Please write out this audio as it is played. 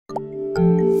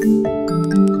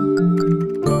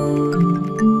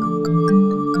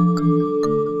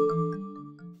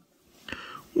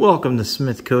Welcome to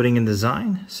Smith Coding and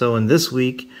Design. So in this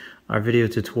week, our video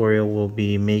tutorial will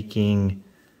be making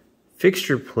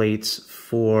fixture plates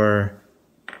for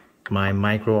my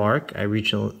microARC. I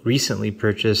recently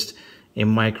purchased a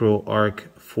microARC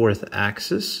 4th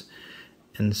axis.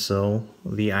 And so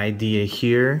the idea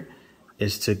here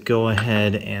is to go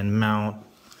ahead and mount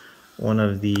one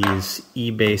of these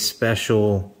eBay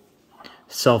special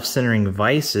self-centering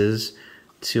vices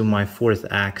to my 4th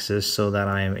axis so that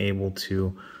I am able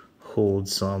to hold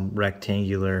some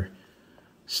rectangular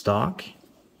stock.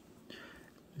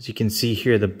 As you can see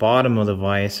here, the bottom of the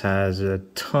vise has a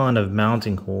ton of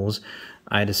mounting holes.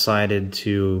 I decided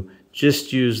to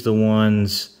just use the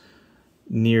ones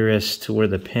nearest to where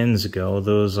the pins go.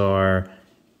 Those are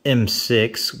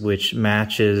M6, which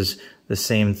matches the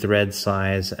same thread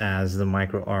size as the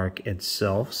microARC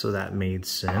itself, so that made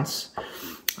sense.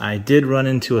 I did run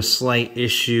into a slight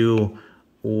issue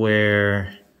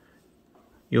where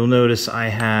you'll notice I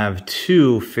have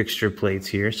two fixture plates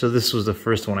here. So this was the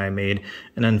first one I made,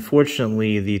 and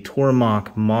unfortunately the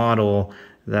Tormach model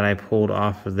that I pulled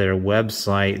off of their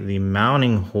website, the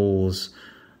mounting holes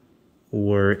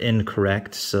were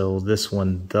incorrect, so this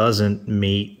one doesn't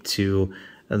mate to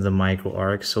the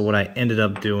microARC. So what I ended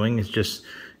up doing is just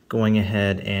going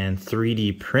ahead and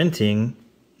 3D printing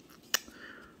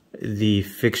the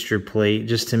fixture plate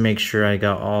just to make sure I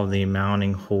got all the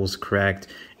mounting holes correct,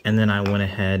 and then I went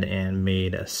ahead and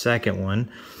made a second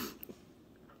one.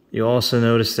 You'll also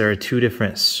notice there are two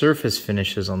different surface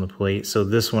finishes on the plate. So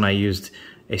this one I used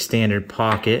a standard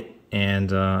pocket,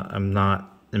 and I'm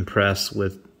not impressed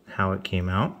with how it came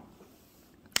out.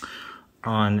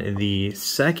 On the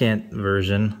second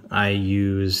version, I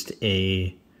used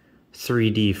a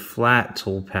 3D flat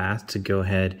toolpath to go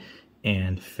ahead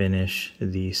and finish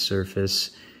the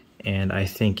surface, and I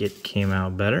think it came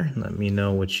out better. Let me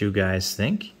know what you guys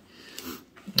think.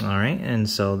 Alright, and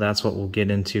so that's what we'll get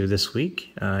into this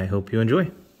week. I hope you enjoy.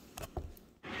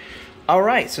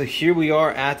 Alright, so here we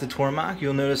are at the Tormach.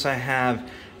 You'll notice I have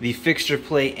the fixture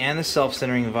plate and the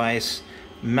self-centering vise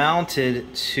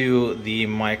mounted to the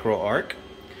microARC.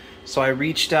 So I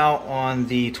reached out on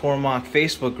the Tormach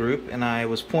Facebook group, and I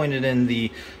was pointed in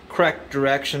the correct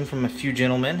direction from a few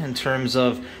gentlemen in terms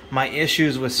of my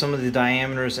issues with some of the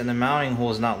diameters and the mounting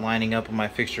holes not lining up on my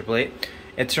fixture plate.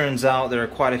 It turns out there are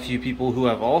quite a few people who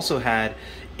have also had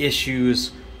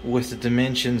issues with the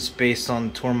dimensions based on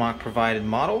the Tormach provided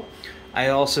model. I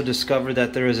also discovered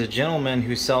that there is a gentleman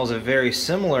who sells a very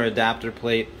similar adapter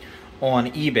plate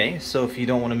on eBay, so if you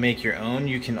don't want to make your own,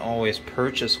 you can always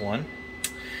purchase one.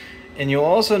 And you'll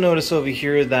also notice over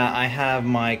here that I have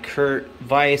my Kurt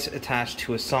vise attached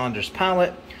to a Saunders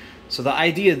pallet. So the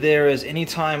idea there is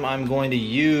anytime I'm going to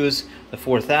use the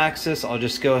 4th axis, I'll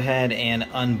just go ahead and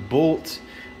unbolt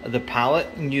the pallet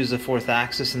and use the 4th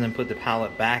axis and then put the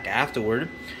pallet back afterward.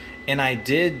 And I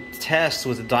did test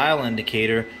with a dial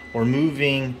indicator or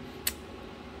moving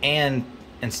and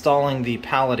installing the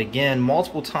pallet again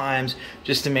multiple times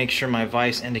just to make sure my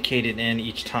vise indicated in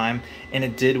each time, and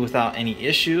it did without any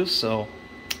issues, so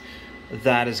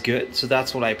that is good. So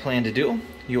that's what I plan to do.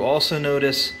 You also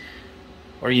notice,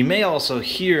 or you may also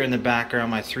hear in the background,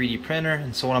 my 3D printer.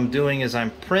 And so what I'm doing is I'm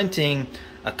printing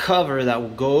a cover that will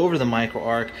go over the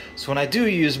microARC, so when I do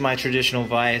use my traditional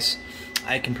vise,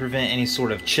 I can prevent any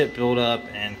sort of chip buildup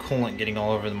and coolant getting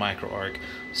all over the microARC.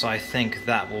 So I think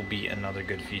that will be another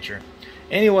good feature.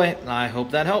 Anyway, I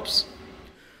hope that helps.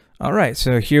 Alright,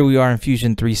 so here we are in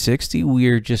Fusion 360.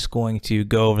 We're just going to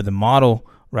go over the model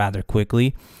rather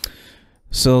quickly.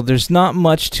 So there's not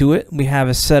much to it. We have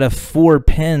a set of 4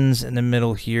 pins in the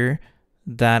middle here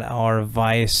that our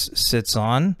vise sits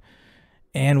on.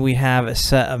 And we have a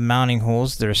set of mounting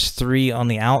holes. There's 3 on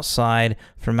the outside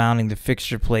for mounting the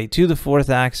fixture plate to the 4th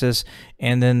axis.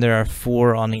 And then there are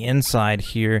 4 on the inside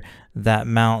here that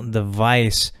mount the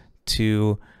vise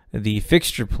to the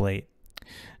fixture plate.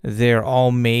 They're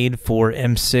all made for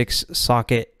M6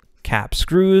 socket cap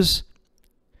screws.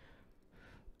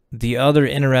 The other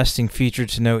interesting feature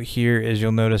to note here is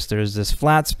you'll notice there's this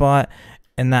flat spot,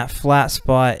 and that flat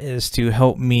spot is to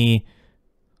help me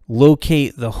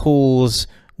locate the holes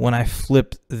when I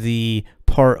flip the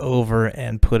part over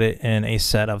and put it in a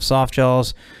set of soft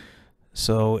jaws.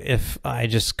 So if I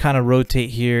just kind of rotate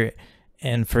here,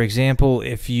 and for example,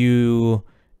 if you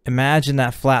imagine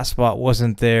that flat spot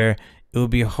wasn't there, it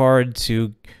would be hard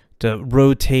to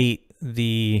rotate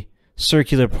the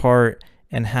circular part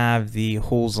and have the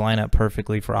holes line up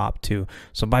perfectly for op 2.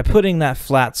 So by putting that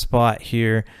flat spot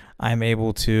here, I'm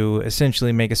able to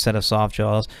essentially make a set of soft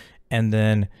jaws and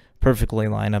then perfectly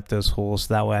line up those holes.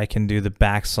 That way I can do the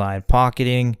backside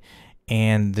pocketing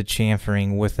and the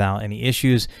chamfering without any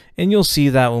issues. And you'll see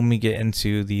that when we get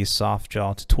into the soft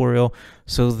jaw tutorial.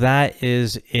 So that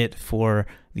is it for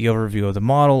the overview of the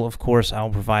model. Of course, I'll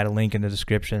provide a link in the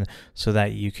description so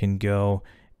that you can go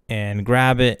and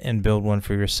grab it and build one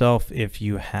for yourself if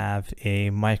you have a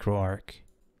microARC.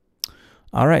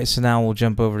 All right, so now we'll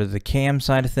jump over to the cam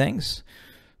side of things.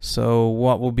 So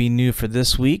what will be new for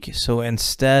this week? So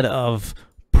instead of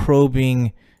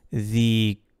probing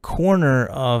the corner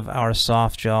of our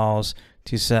soft jaws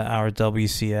to set our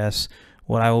WCS,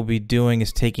 what I will be doing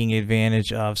is taking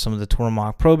advantage of some of the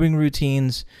Tormach probing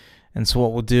routines. And so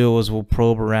what we'll do is we'll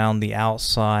probe around the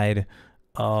outside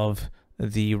of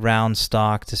the round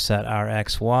stock to set our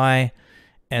XY,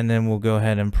 and then we'll go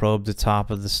ahead and probe the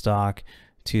top of the stock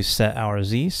to set our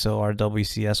Z. So our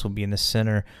WCS will be in the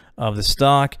center of the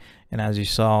stock. And as you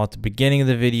saw at the beginning of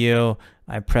the video,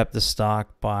 I prepped the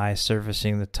stock by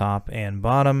surfacing the top and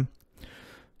bottom.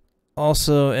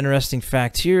 Also, interesting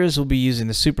fact here is we'll be using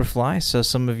the Superfly. So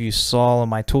some of you saw in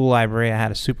my tool library I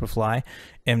had a Superfly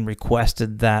and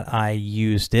requested that I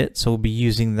used it. So we'll be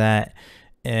using that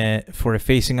for a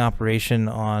facing operation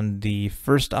on the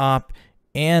first op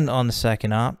and on the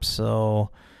second op.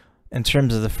 So in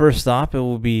terms of the first op, it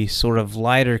will be sort of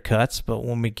lighter cuts, but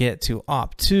when we get to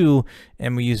op 2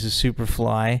 and we use the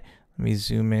Superfly, let me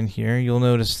zoom in here, you'll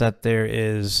notice that there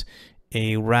is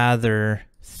a rather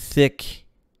thick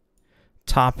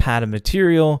top hat of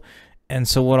material. And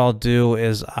so what I'll do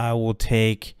is I will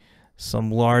take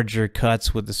some larger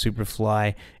cuts with the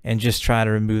Superfly and just try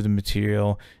to remove the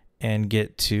material and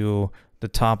get to the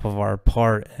top of our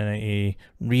part in a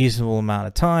reasonable amount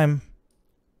of time.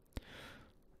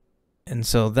 And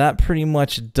so that pretty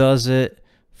much does it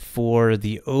for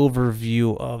the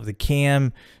overview of the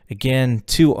cam. Again,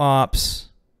 2 ops.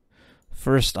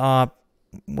 First op,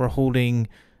 we're holding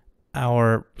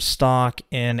our stock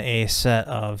in a set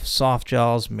of soft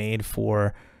jaws made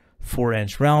for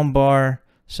 4-inch round bar,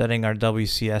 setting our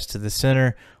WCS to the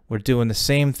center. We're doing the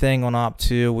same thing on op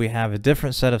 2. We have a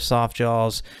different set of soft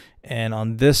jaws, and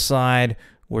on this side,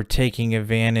 we're taking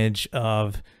advantage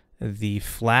of the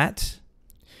flat.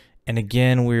 And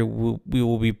again, we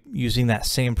will be using that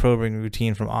same probing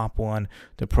routine from op 1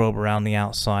 to probe around the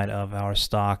outside of our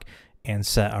stock and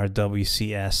set our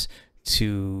WCS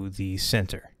to the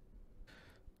center.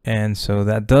 And so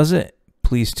that does it.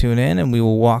 Please tune in and we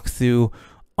will walk through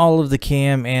all of the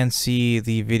cam and see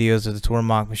the videos of the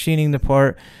Tormach machining the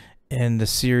part in the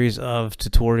series of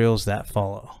tutorials that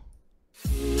follow.